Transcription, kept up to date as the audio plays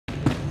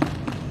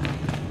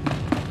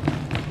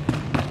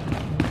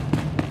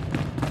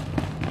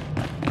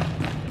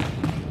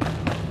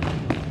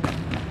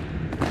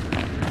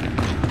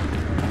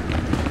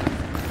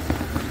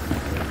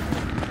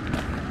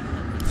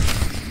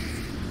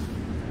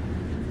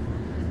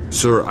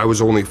Sir, I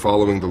was only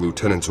following the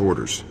Lieutenant's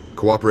orders.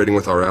 Cooperating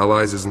with our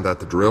allies, isn't that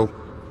the drill?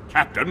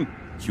 Captain,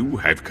 you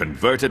have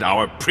converted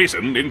our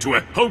prison into a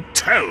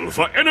hotel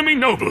for enemy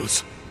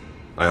nobles.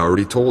 I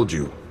already told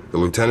you. The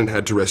Lieutenant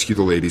had to rescue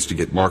the ladies to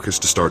get Marcus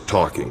to start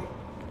talking.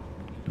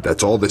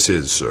 That's all this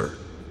is, sir.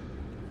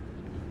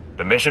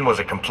 The mission was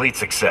a complete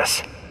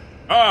success.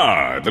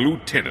 Ah, the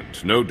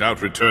Lieutenant, no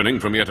doubt returning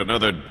from yet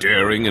another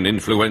daring and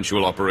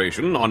influential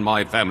operation on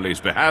my family's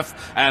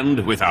behalf,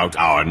 and without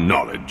our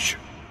knowledge.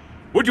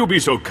 Would you be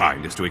so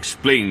kind as to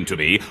explain to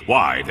me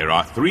why there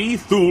are 3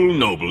 Thule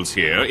nobles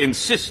here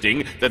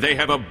insisting that they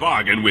have a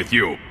bargain with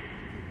you?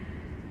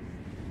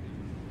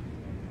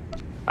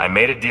 I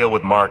made a deal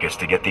with Marcus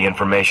to get the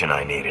information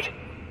I needed.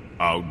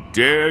 How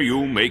dare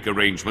you make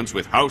arrangements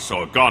with House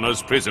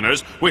Organa's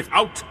prisoners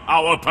without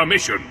our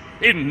permission?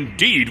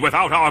 Indeed,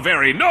 without our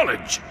very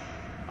knowledge!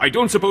 I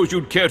don't suppose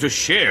you'd care to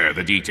share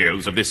the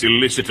details of this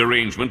illicit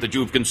arrangement that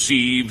you've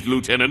conceived,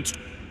 Lieutenant?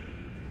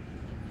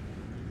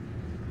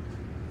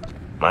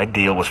 My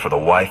deal was for the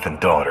wife and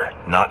daughter,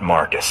 not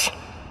Marcus.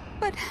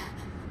 But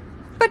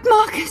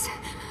Marcus!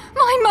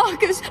 My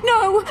Marcus!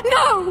 No,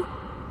 no!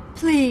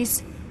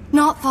 Please,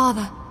 not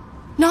father.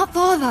 Not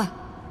father!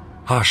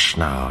 Hush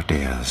now,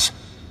 dears.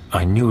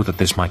 I knew that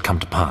this might come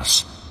to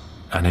pass,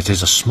 and it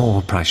is a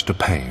small price to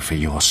pay for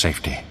your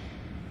safety.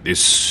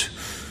 This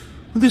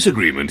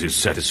agreement is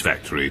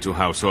satisfactory to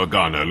House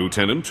Organa,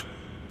 Lieutenant.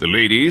 The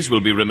ladies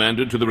will be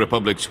remanded to the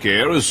Republic's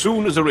care as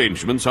soon as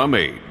arrangements are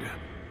made.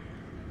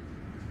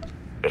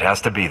 It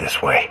has to be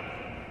this way.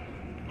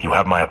 You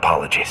have my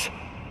apologies.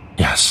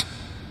 Yes,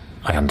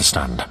 I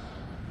understand.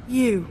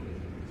 You're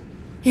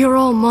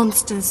all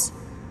monsters.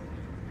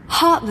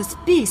 Heartless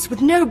beasts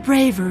with no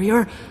bravery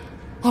or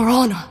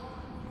honor.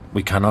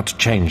 We cannot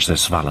change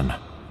this, Valen.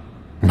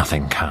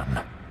 Nothing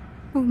can.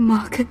 Oh,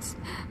 Marcus.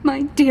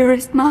 My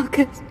dearest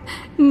Marcus.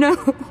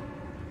 No.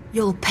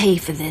 You'll pay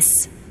for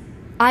this.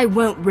 I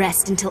won't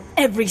rest until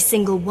every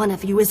single one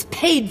of you is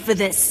paid for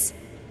this.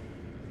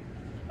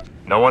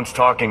 No one's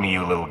talking to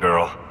you, little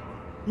girl.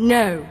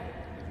 No,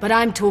 but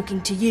I'm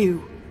talking to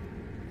you.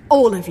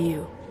 All of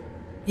you.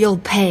 You'll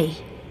pay.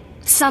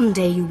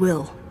 Someday you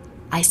will.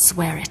 I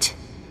swear it.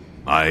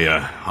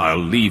 I'll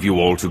leave you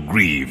all to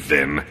grieve,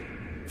 then.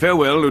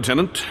 Farewell,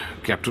 Lieutenant,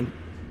 Captain.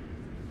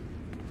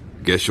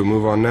 Guess you'll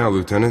move on now,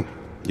 Lieutenant.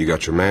 You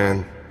got your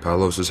man,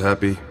 Palos is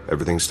happy,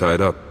 everything's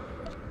tied up.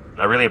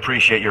 I really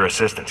appreciate your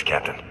assistance,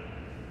 Captain.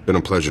 Been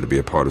a pleasure to be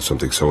a part of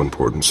something so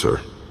important, sir.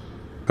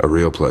 A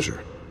real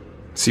pleasure.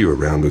 See you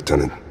around,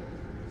 Lieutenant.